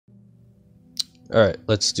Alright,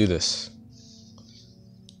 let's do this.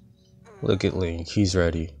 Look at Link, he's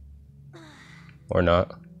ready. Or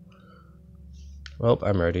not. Well,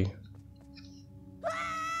 I'm ready.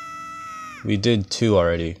 We did 2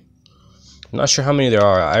 already. I'm not sure how many there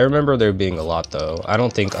are. I remember there being a lot though. I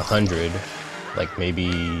don't think 100. Like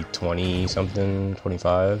maybe 20 something,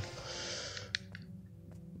 25.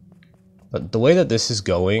 But the way that this is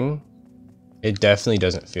going, it definitely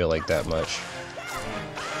doesn't feel like that much.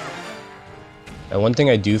 And one thing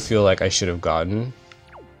I do feel like I should have gotten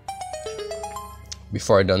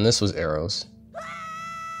before I done this was arrows.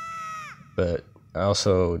 But I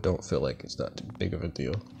also don't feel like it's that big of a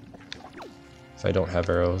deal if I don't have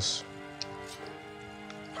arrows.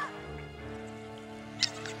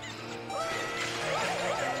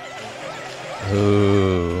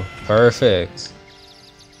 Ooh, perfect.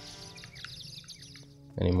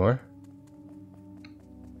 Any more?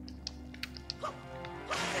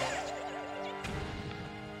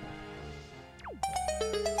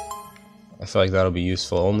 I feel like that'll be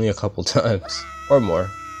useful only a couple times or more,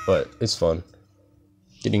 but it's fun.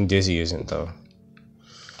 Getting dizzy isn't though.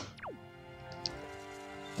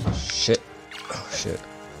 Shit. Oh shit.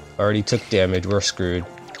 Already took damage, we're screwed.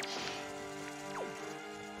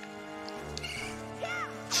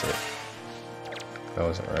 Shit. That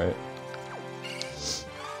wasn't right.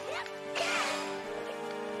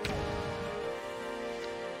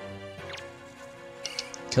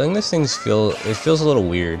 Killing these things feels a little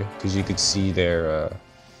weird because you could see their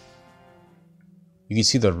you can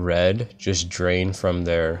see the red just drain from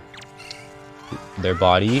their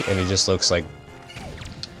body, and it just looks like,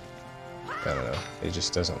 I don't know, it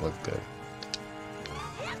just doesn't look good.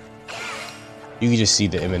 You can just see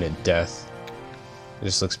the imminent death. It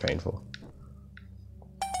just looks painful.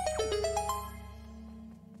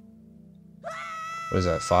 What is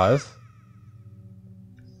that, 5?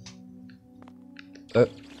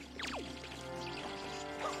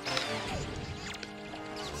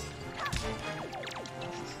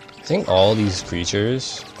 I think all these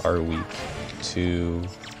creatures are weak to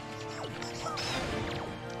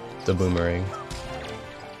the boomerang.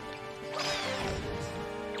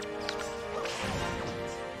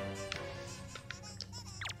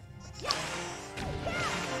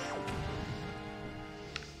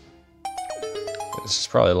 This is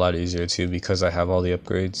probably a lot easier too because I have all the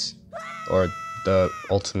upgrades, or the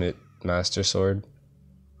ultimate master sword.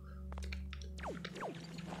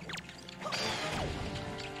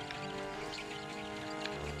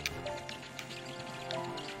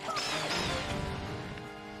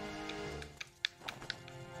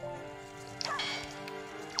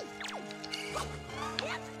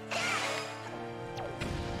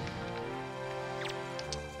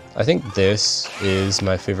 I think this is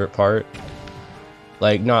my favorite part.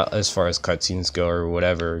 Like, not as far as cutscenes go or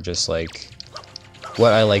whatever, just like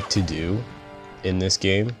what I like to do in this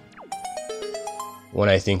game. When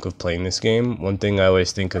I think of playing this game, one thing I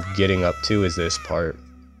always think of getting up to is this part.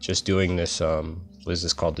 Just doing this, what is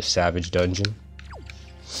this called? The Savage Dungeon.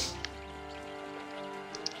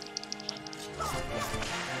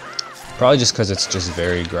 Probably just because it's just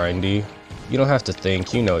very grindy. You don't have to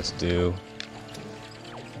think, you know what to do.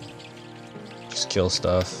 Just kill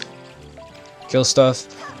stuff. Kill stuff,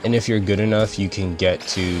 and if you're good enough, you can get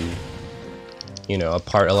to, you know, a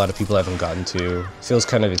part a lot of people haven't gotten to. Feels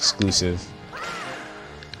kind of exclusive.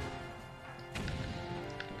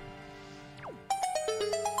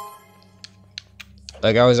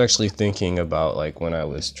 Like, I was actually thinking about, like, when I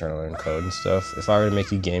was trying to learn code and stuff, if I were to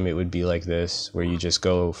make a game, it would be like this, where you just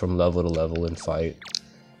go from level to level and fight.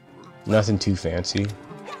 Nothing too fancy.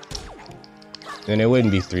 And it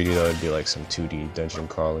wouldn't be 3D though, it'd be like some 2D dungeon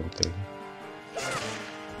crawling thing.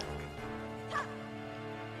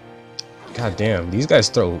 God damn, these guys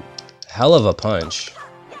throw hell of a punch.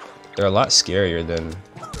 They're a lot scarier than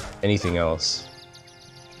anything else.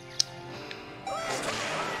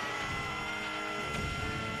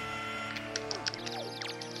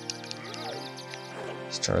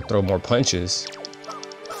 Just trying to throw more punches.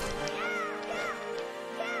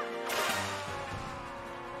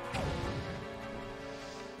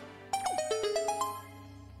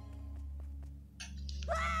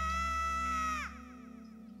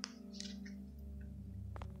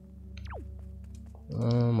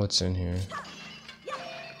 What's in here?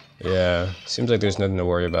 Yeah, seems like there's nothing to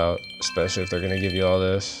worry about, especially if they're gonna give you all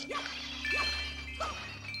this.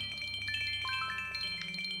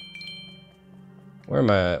 Where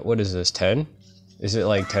am I at? What is this, 10? Is it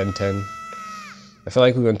like 10, 10? I feel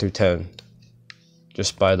like we went through 10.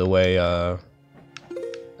 Just by the way,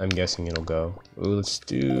 I'm guessing it'll go. Ooh, let's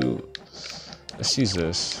use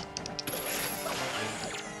this.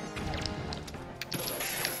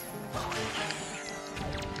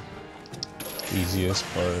 easiest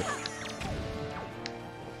part.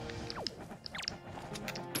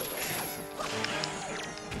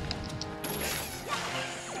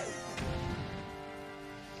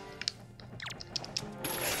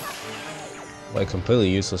 Like completely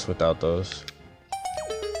useless without those.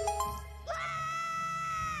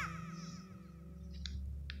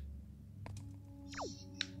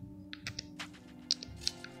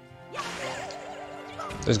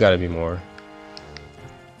 There's gotta be more.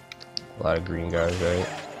 A lot of green guys, right?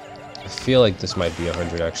 I feel like this might be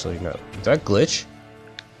 100 actually. No. Did that glitch?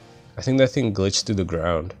 I think that thing glitched through the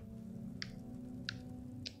ground.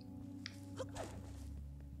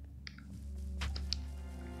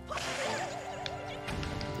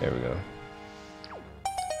 There we go.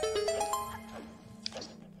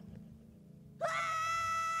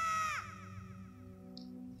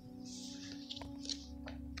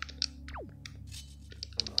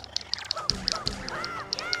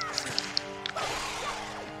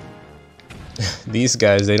 These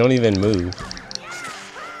guys, they don't even move.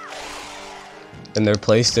 And they're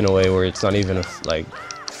placed in a way where it's not even a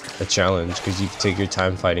challenge, because you can take your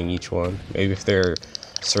time fighting each one. Maybe if they're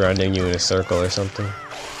surrounding you in a circle or something.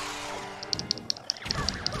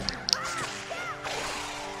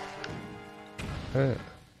 I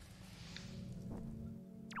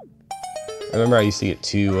remember I used to get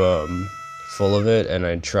too full of it, and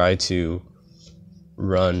I'd try to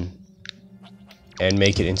run and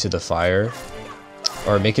make it into the fire,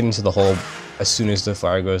 or make it into the hole as soon as the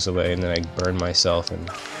fire goes away, and then I burn myself and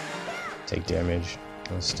take damage.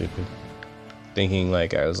 That was stupid. Thinking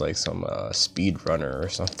like I was like some speed runner or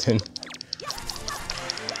something,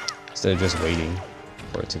 instead of just waiting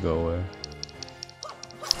for it to go away.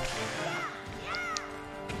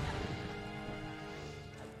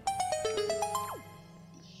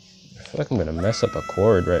 I feel like I'm gonna mess up a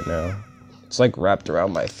cord right now. It's like wrapped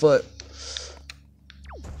around my foot.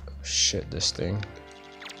 Shit, this thing.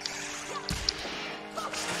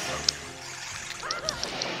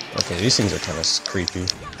 Okay, these things are kind of creepy.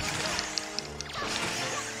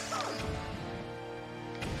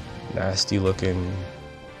 Nasty looking,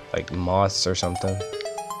 like moths or something.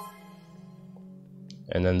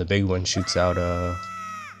 And then the big one shoots out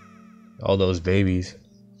all those babies.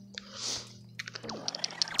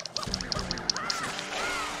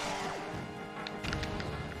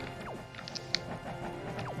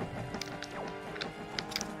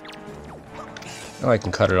 Oh, I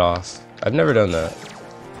can cut it off. I've never done that.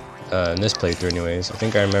 In this playthrough anyways. I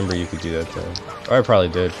think I remember you could do that though. Or I probably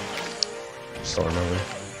did. Just don't remember.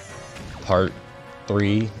 Part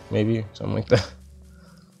 3, maybe? Something like that.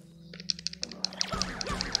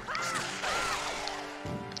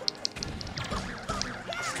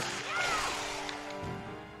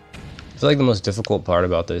 I feel like the most difficult part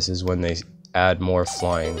about this is when they add more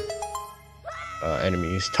flying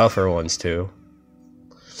enemies. Tougher ones too.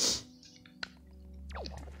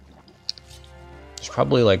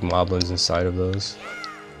 Probably like moblins inside of those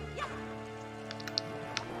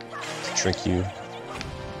to trick you.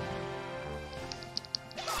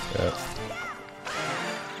 Yep.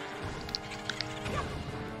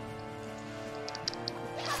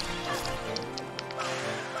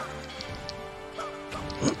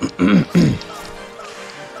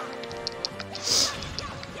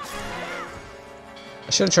 I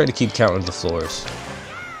should have tried to keep counting the floors,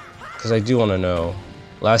 because I do want to know.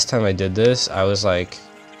 Last time I did this, I was like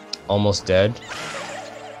almost dead,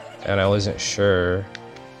 and I wasn't sure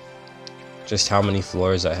just how many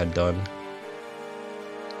floors I had done.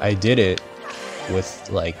 I did it with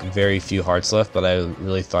like very few hearts left, but I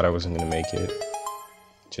really thought I wasn't gonna make it,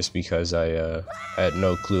 just because I had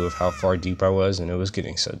no clue of how far deep I was, and it was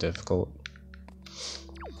getting so difficult.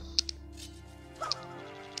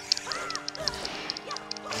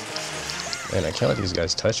 Man, I can't let these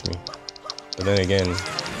guys touch me. But then again,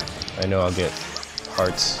 I know I'll get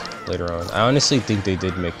hearts later on. I honestly think they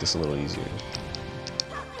did make this a little easier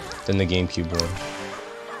than the GameCube one,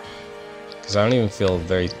 because I don't even feel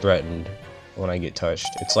very threatened when I get touched.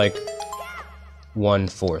 It's like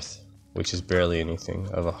 1/4, which is barely anything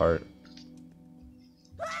of a heart.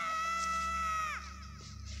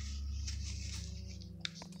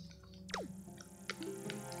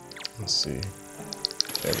 Let's see.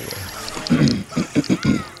 There we go.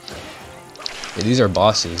 Yeah, these are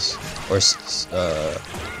bosses, or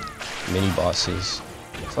mini bosses.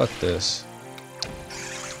 Fuck this.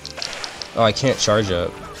 Oh, I can't charge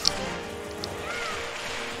up.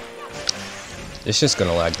 It's just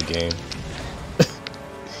gonna lag the game.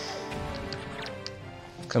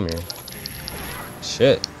 Come here.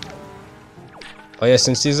 Shit. Oh yeah,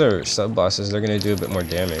 since these are sub-bosses, they're gonna do a bit more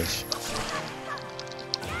damage.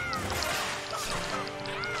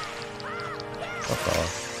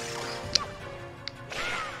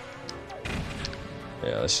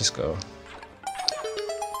 Alright, let's just go.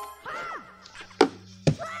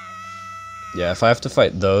 Yeah, if I have to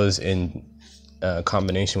fight those in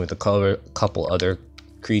combination with a couple other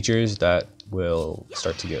creatures, that will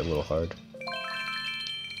start to get a little hard.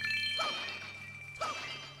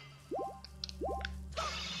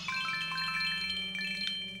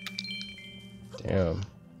 Damn.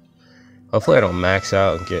 Hopefully I don't max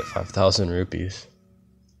out and get 5,000 rupees.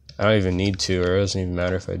 I don't even need to, or it doesn't even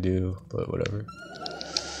matter if I do, but whatever.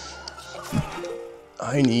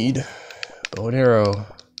 I need bow and arrow.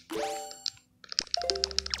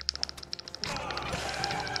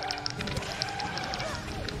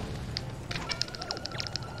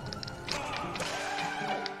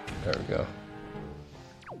 There we go.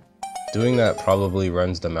 Doing that probably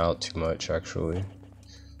runs them out too much, actually.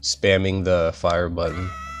 Spamming the fire button.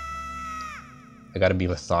 I gotta be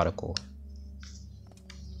methodical.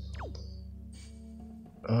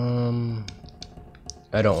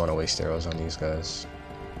 I don't want to waste arrows on these guys.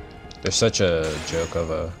 They're such a joke of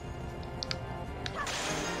a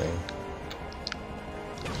thing.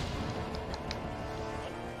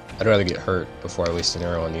 I'd rather get hurt before I waste an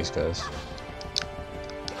arrow on these guys.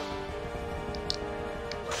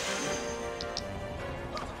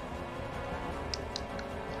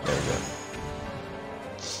 There we go.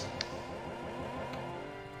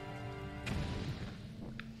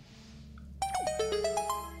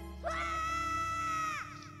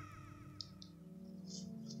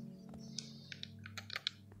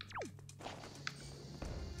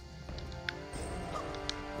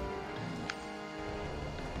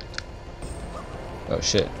 Oh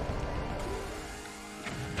shit.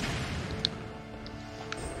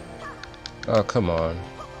 Oh, come on.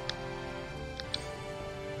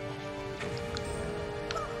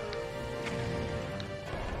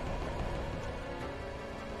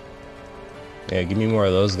 Yeah, give me more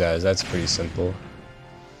of those guys. That's pretty simple.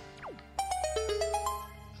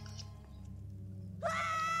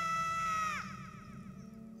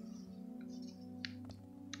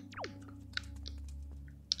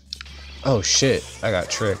 Oh shit, I got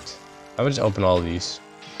tricked. I would just open all of these.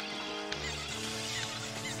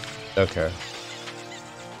 Okay.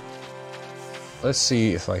 Let's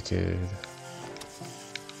see if I could...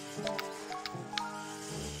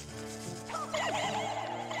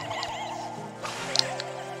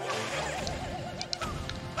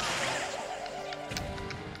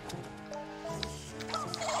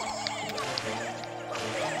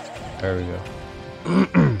 There we go.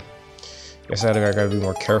 Guess I gotta be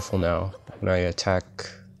more careful now when I attack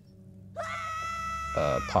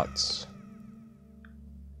pots.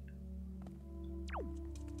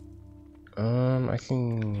 I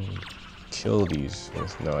can kill these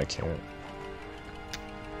with... No, I can't.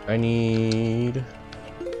 I need...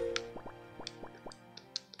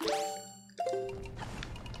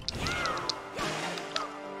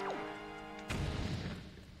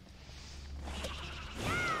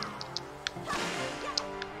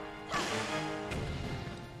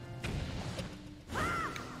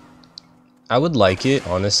 I would like it,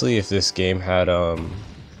 honestly, if this game had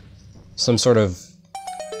some sort of...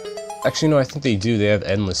 Actually, no, I think they do. They have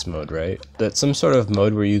endless mode, right? That's some sort of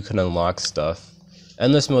mode where you can unlock stuff.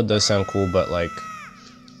 Endless mode does sound cool, but like...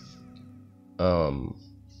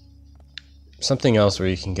 something else where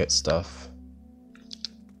you can get stuff.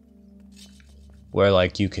 Where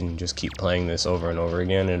like you can just keep playing this over and over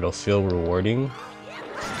again and it'll feel rewarding.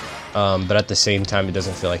 But at the same time, it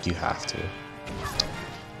doesn't feel like you have to.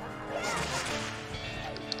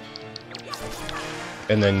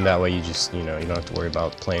 And then that way you just, you know, you don't have to worry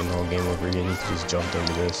about playing the whole game over again. You can just jump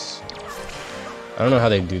into this. I don't know how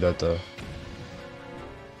they do that though.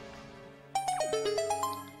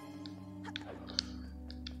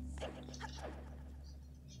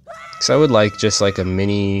 Cause I would like just like a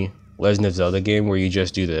mini Legend of Zelda game where you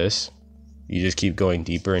just do this. You just keep going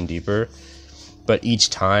deeper and deeper. But each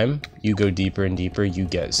time you go deeper and deeper, you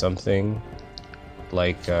get something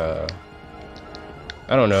like, I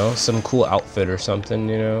don't know, some cool outfit or something,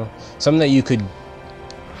 you know? Something that you could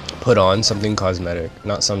put on, something cosmetic,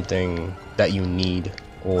 not something that you need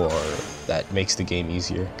or that makes the game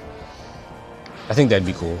easier. I think that'd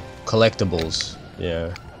be cool. Collectibles,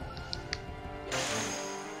 yeah.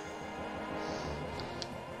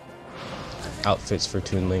 Outfits for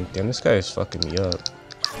Toon Link. Damn, this guy is fucking me up.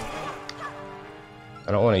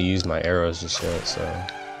 I don't want to use my arrows just yet, so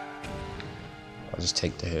I'll just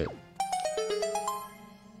take the hit.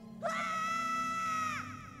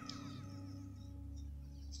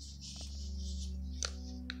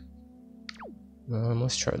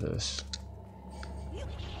 Let's try this.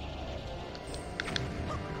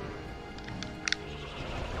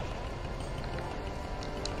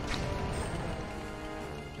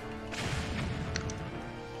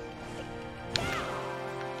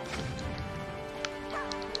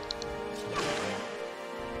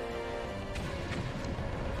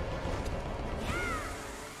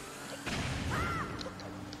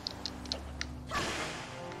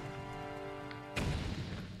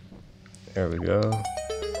 There we go.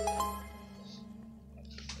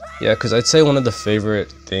 Yeah, because I'd say one of the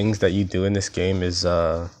favorite things that you do in this game is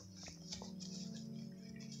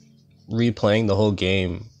replaying the whole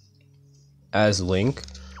game as Link,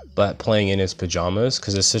 but playing in his pajamas,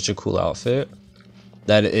 because it's such a cool outfit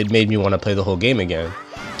that it made me want to play the whole game again.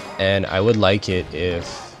 And I would like it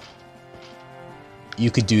if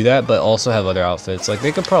you could do that, but also have other outfits. Like,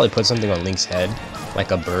 they could probably put something on Link's head,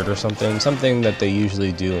 like a bird or something that they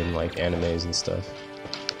usually do in like animes and stuff.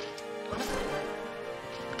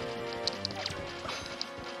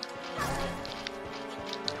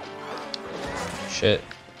 Shit.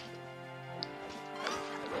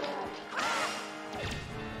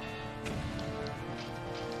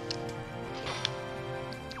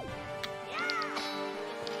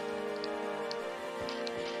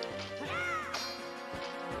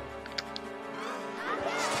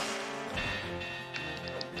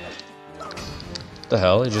 The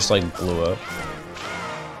hell? It just like blew up.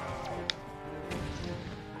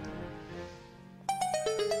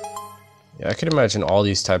 Yeah, I could imagine all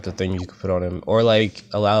these types of things you could put on him, or like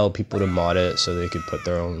allow people to mod it so they could put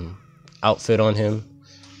their own outfit on him.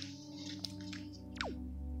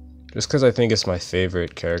 Just because I think it's my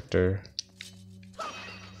favorite character,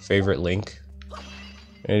 favorite Link.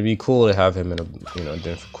 And it'd be cool to have him in a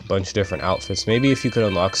bunch of different outfits. Maybe if you could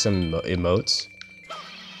unlock some emotes,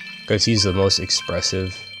 because he's the most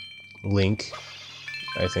expressive Link,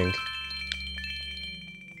 I think.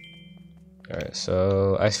 Alright,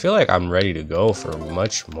 so I feel like I'm ready to go for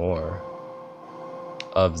much more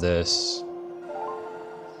of this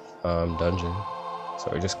dungeon. So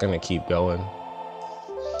we're just gonna keep going.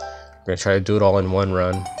 We're gonna try to do it all in one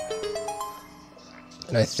run.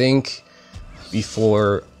 And I think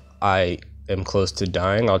before I am close to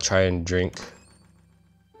dying, I'll try and drink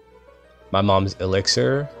my mom's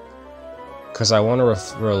elixir, because I want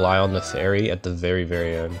to rely on the fairy at the very,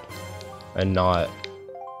 very end, and not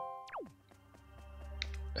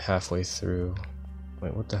halfway through.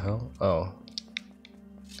 Wait, what the hell? Oh.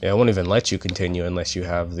 Yeah, I won't even let you continue unless you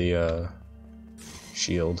have the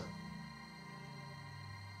shield.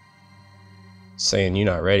 Saying you're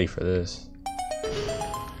not ready for this.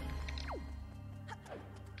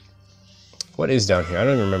 What is down here? I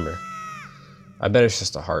don't even remember. I bet it's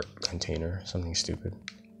just a heart container, something stupid.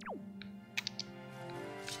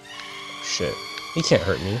 Shit. He can't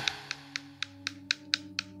hurt me.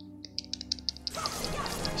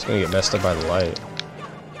 He's gonna get messed up by the light.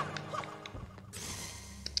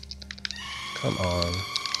 Come on.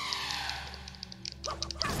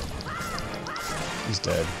 He's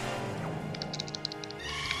dead.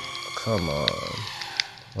 Come on.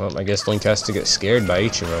 Well, I guess Link has to get scared by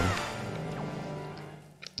each of them.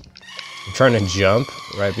 I'm trying to jump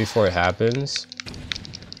right before it happens,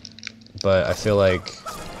 but I feel like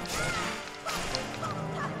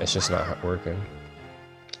it's just not working.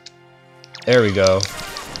 There we go.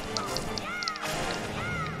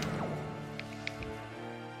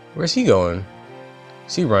 Where's he going?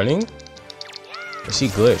 Is he running? Or is he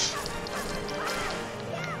glitched?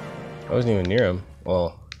 I wasn't even near him.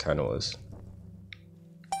 Well, kinda was.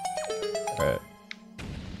 Alright.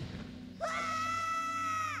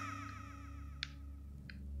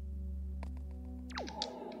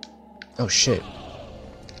 Oh shit.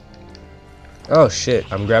 Oh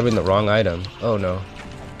shit, I'm grabbing the wrong item. Oh no.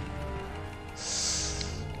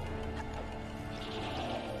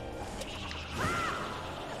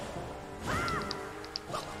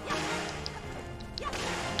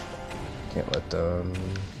 Can't let them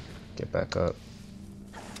get back up.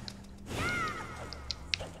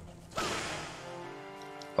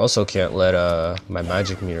 Also can't let my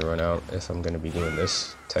magic meter run out if I'm gonna be doing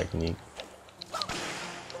this technique.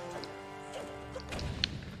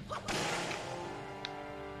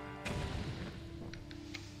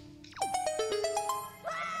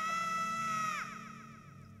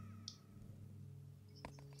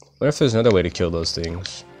 What if there's another way to kill those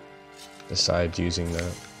things besides using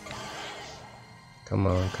that? Come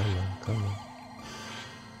on, come on, come on.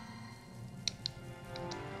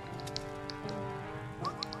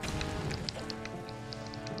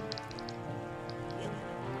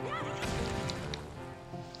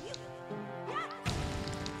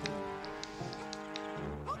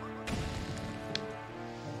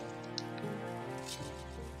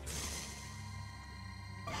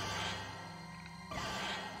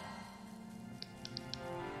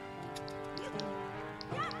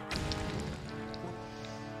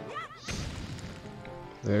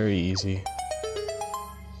 Very easy.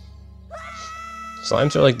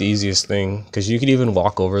 Slimes are like the easiest thing, because you could even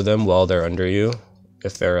walk over them while they're under you.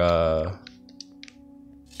 If they're,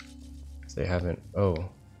 if they haven't, oh.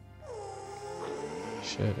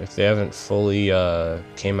 Shit, if they haven't fully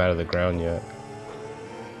came out of the ground yet.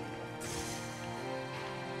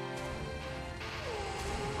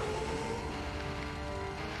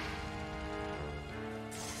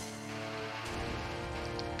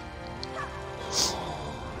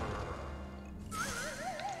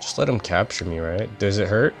 Just let him capture me, right? Does it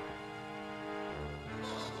hurt?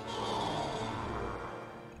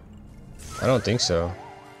 I don't think so.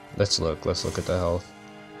 Let's look at the health.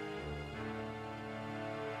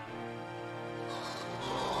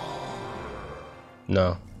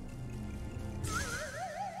 No.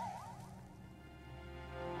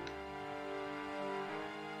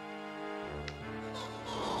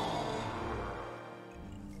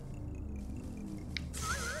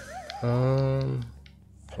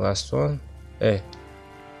 Last one. Hey.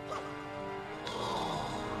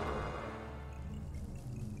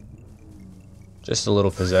 Just a little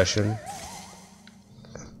possession.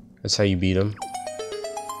 That's how you beat them.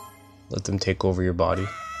 Let them take over your body.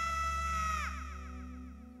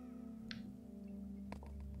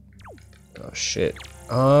 Oh shit.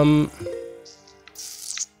 I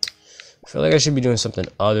feel like I should be doing something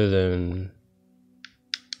other than...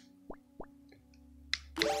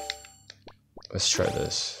 Let's try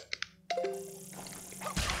this.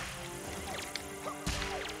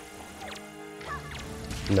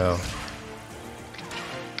 No.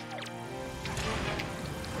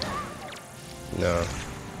 No.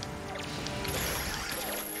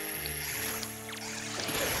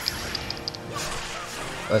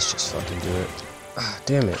 Let's just fucking do it. Ah,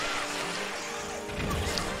 damn it.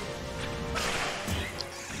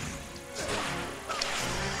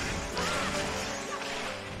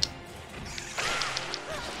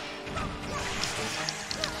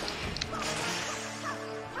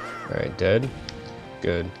 Alright, dead?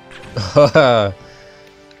 Good.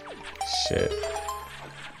 Shit.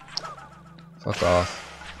 Fuck off.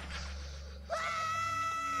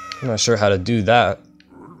 I'm not sure how to do that.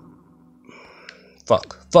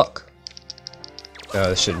 Fuck. No,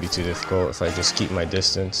 this shouldn't be too difficult if I just keep my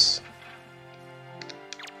distance.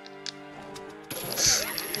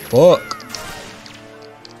 Fuck.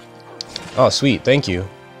 Oh, sweet. Thank you.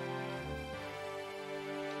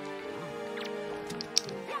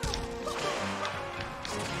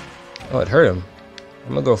 Oh, it hurt him.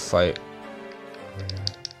 I'm gonna go fight.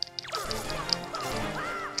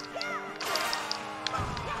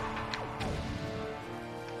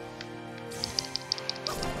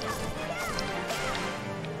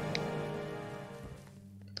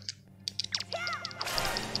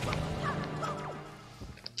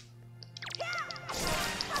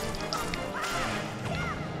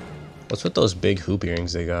 What's with those big hoop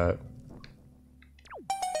earrings they got?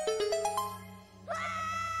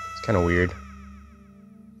 It's kind of weird.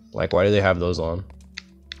 Like, why do they have those on?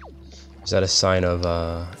 Is that a sign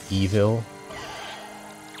of evil?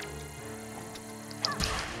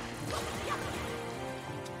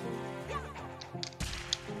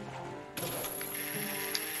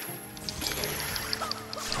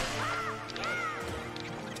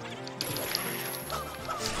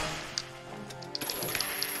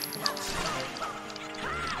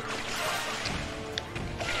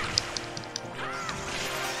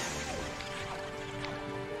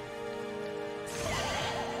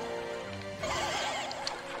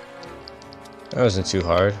 That wasn't too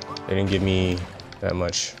hard. They didn't give me that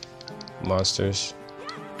much monsters.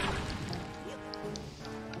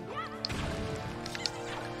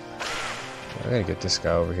 I gotta get this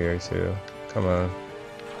guy over here too. Come on.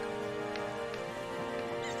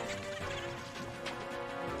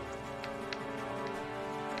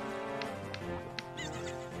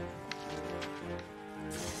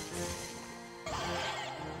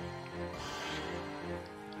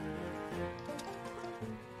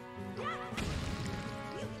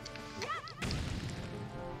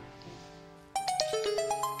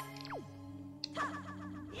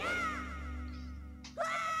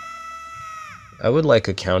 I would like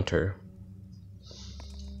a counter.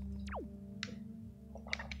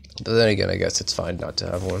 But then again, I guess it's fine not to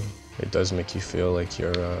have one. It does make you feel like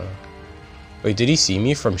you're, Wait, did he see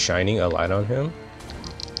me from shining a light on him?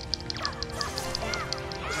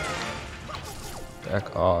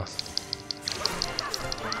 Back off.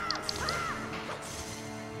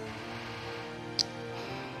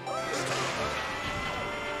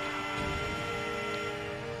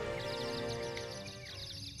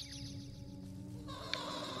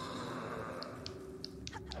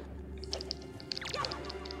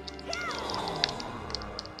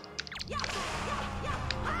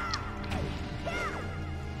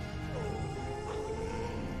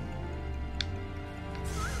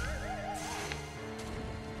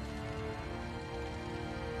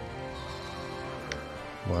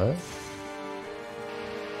 What?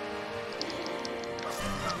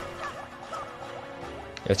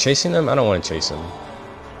 Yeah, chasing them? I don't want to chase them.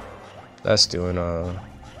 That's doing a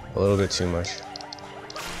little bit too much.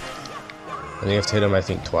 And you have to hit him, I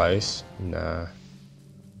think, twice. Nah.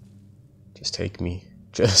 Just take me.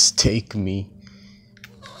 Just take me.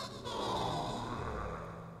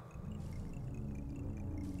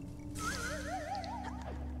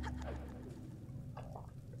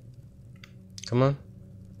 Come on.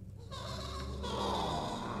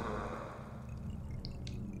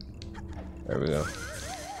 There we go.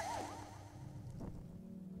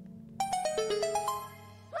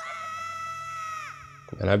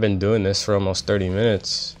 And I've been doing this for almost 30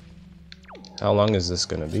 minutes. How long is this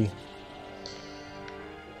gonna be?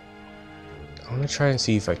 I wanna try and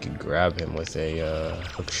see if I could grab him with a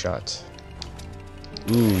hook shot.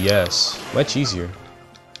 Ooh, yes. Much easier.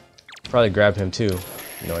 Probably grab him too.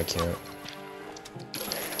 No, I can't.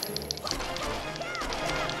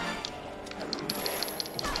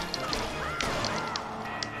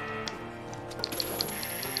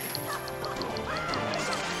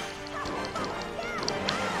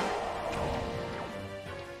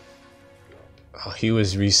 Oh, he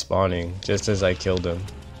was respawning just as I killed him.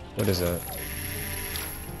 What is that?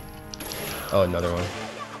 Oh, another one.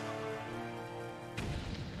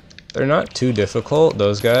 They're not too difficult,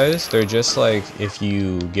 those guys. They're just like, if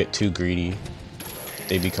you get too greedy,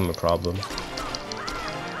 they become a problem.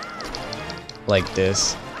 Like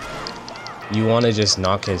this. You want to just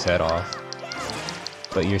knock his head off,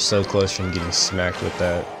 but you're so close from getting smacked with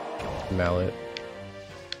that mallet.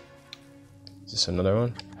 Is this another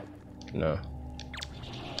one? No.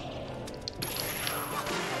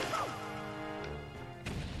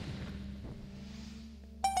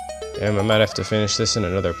 Damn, I might have to finish this in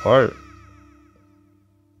another part.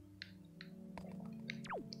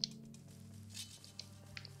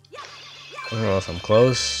 I don't know if I'm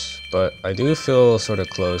close, but I do feel sort of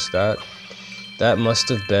close. That must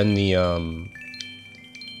have been the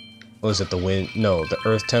what was it, the wind? No, the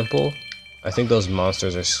Earth Temple. I think those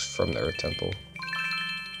monsters are from the Earth Temple.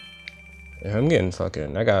 Yeah, I'm getting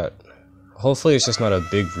fucking. Hopefully it's just not a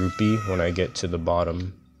big rupee when I get to the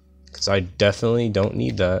bottom, because I definitely don't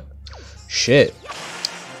need that. Shit.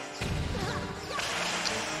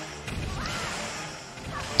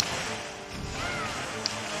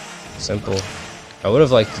 Simple. I would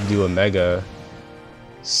have liked to do a mega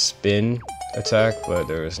spin attack, but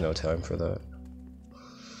there was no time for that.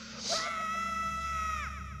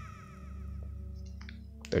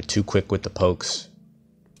 They're too quick with the pokes.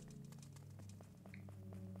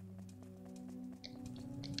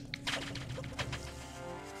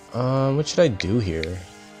 What should I do here?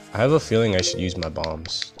 I have a feeling I should use my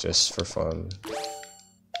bombs, just for fun.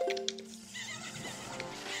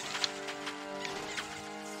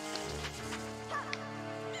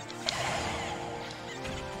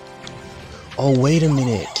 Oh, wait a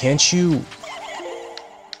minute. Can't you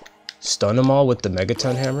stun them all with the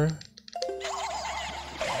Megaton Hammer?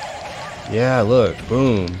 Yeah, look.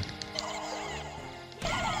 Boom.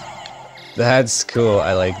 That's cool.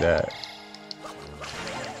 I like that.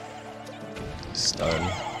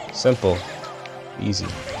 Stun. Simple. Easy.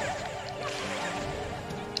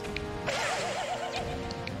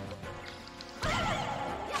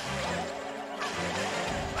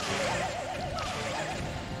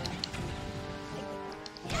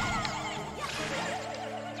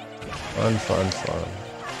 Fun, fun, fun.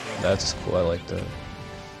 That's cool. I like that.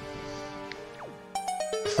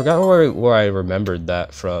 I forgot where I remembered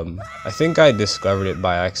that from. I think I discovered it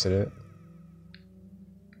by accident.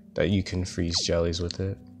 That you can freeze jellies with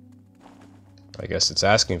it. I guess it's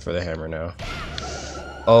asking for the hammer now.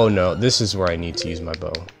 Oh no, this is where I need to use my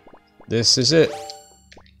bow. This is it.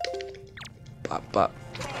 Bop, bop.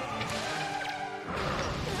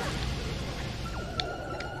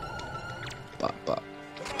 Bop, bop.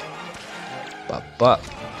 Bop, bop.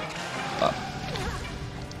 Bop.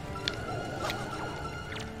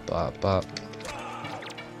 Bop, bop.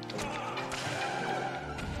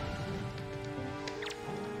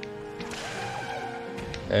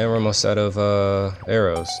 And we're almost out of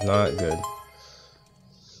arrows. Not good.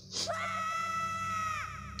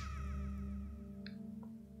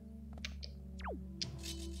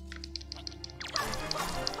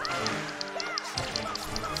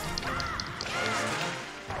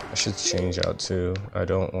 I should change out too. I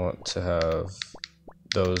don't want to have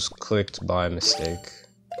those clicked by mistake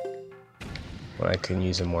when I can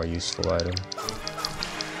use a more useful item.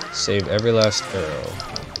 Save every last arrow.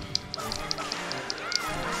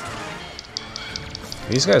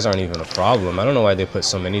 These guys aren't even a problem. I don't know why they put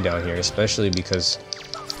so many down here, especially because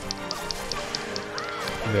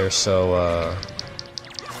They're so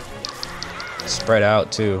spread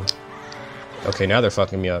out too. Okay, now they're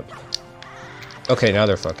fucking me up. Okay, now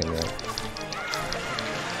they're fucking me up.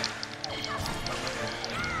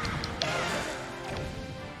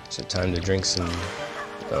 Is it time to drink some?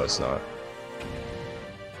 No, it's not.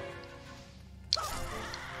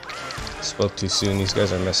 Spoke too soon. These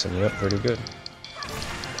guys are messing me up pretty good.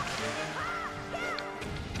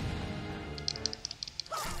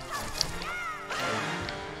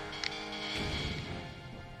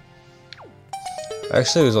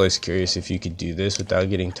 Actually, I was always curious if you could do this without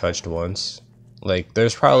getting touched once. Like,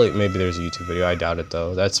 there's probably, maybe there's a YouTube video, I doubt it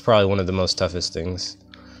though. That's probably one of the most toughest things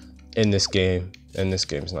in this game. And this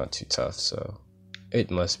game's not too tough, so it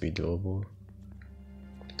must be doable.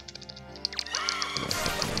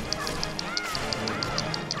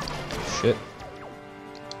 Shit.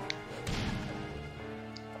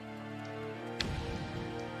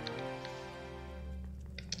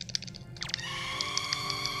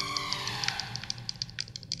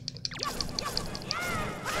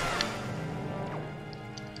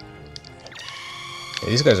 Yeah,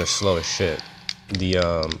 these guys are slow as shit.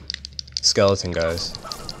 The skeleton guys.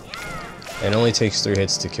 And it only takes 3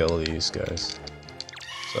 hits to kill these guys.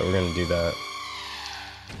 So we're gonna do that.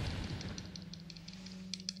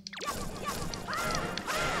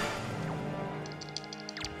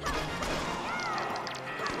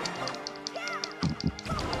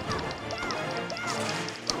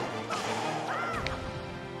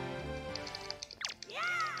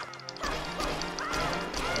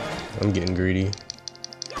 I'm getting greedy.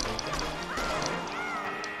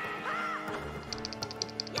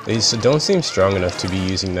 They don't seem strong enough to be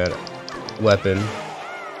using that weapon.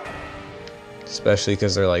 Especially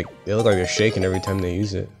because they look like they're shaking every time they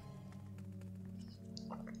use it.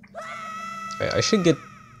 I should get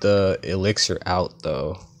the elixir out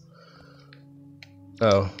though.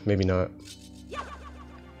 Oh, maybe not.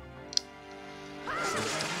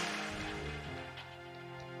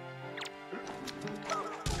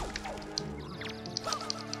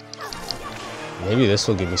 Maybe this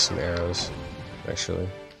will give me some arrows, actually.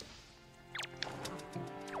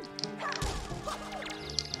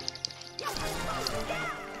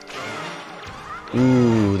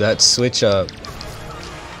 Ooh, that switch up.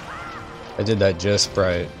 I did that just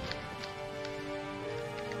right.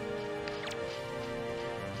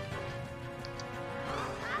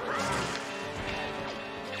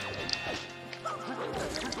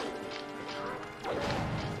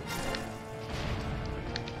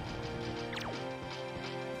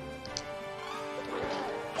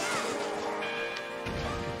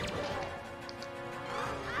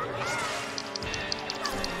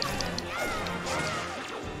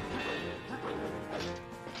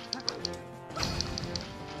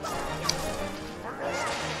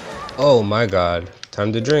 Oh my god,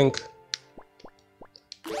 time to drink.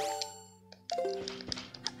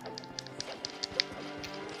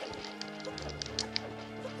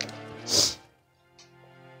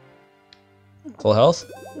 Full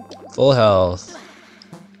health? Full health.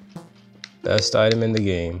 Best item in the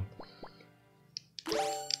game.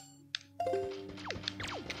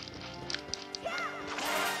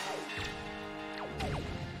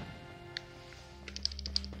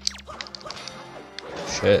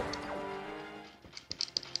 Shit.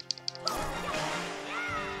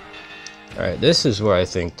 Alright, this is where I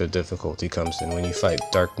think the difficulty comes in, when you fight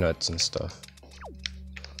dark nuts and stuff.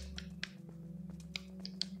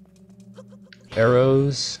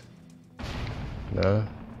 Arrows? No.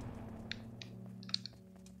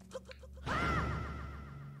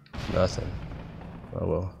 Nothing. Oh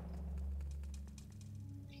well.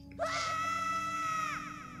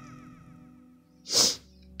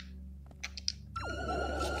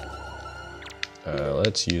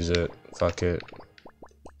 Let's use it. Fuck it.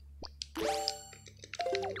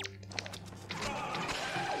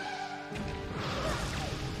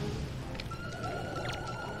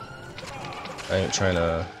 I ain't trying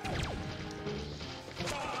to...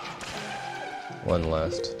 One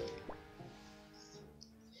left.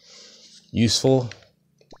 Useful.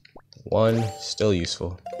 One, still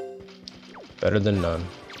useful. Better than none.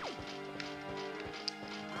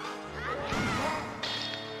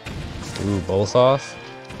 Ooh, both off?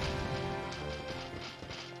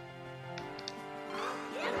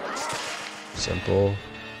 Simple.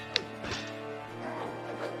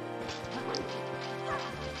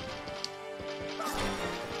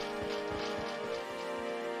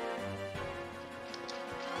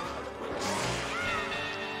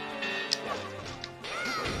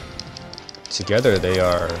 Together they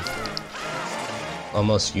are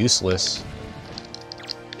almost useless.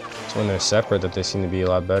 It's when they're separate that they seem to be a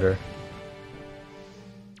lot better.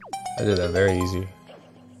 I did that very easy.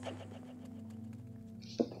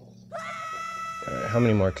 Alright, how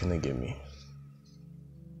many more can they give me?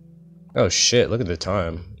 Oh shit, look at the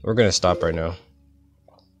time. We're gonna stop right now.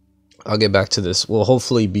 I'll get back to this. We'll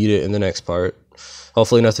hopefully beat it in the next part.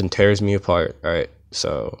 Hopefully nothing tears me apart. Alright,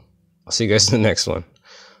 so I'll see you guys in the next one.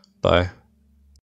 Bye.